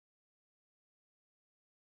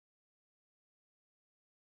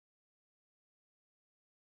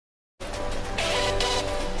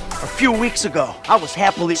few weeks ago, I was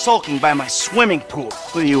happily sulking by my swimming pool.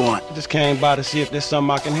 What do you want? I just came by to see if there's something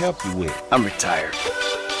I can help you with. I'm retired.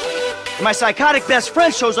 My psychotic best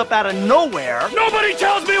friend shows up out of nowhere. Nobody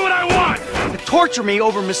tells me what I want! To torture me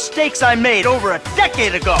over mistakes I made over a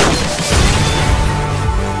decade ago.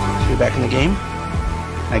 You back in the game?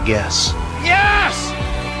 I guess. Yes!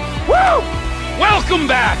 Woo! Welcome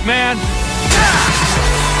back, man!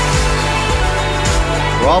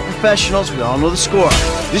 We're all professionals. We all know the score.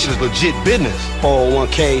 This is legit business.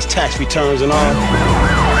 401ks, tax returns, and all.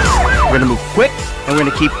 We're gonna move quick, and we're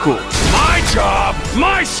gonna keep cool. My job,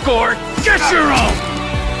 my score, get your own!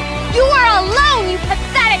 You are alone, you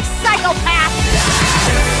pathetic psychopath!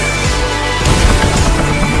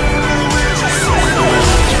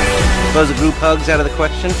 Suppose a group hug's out of the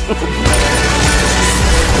question?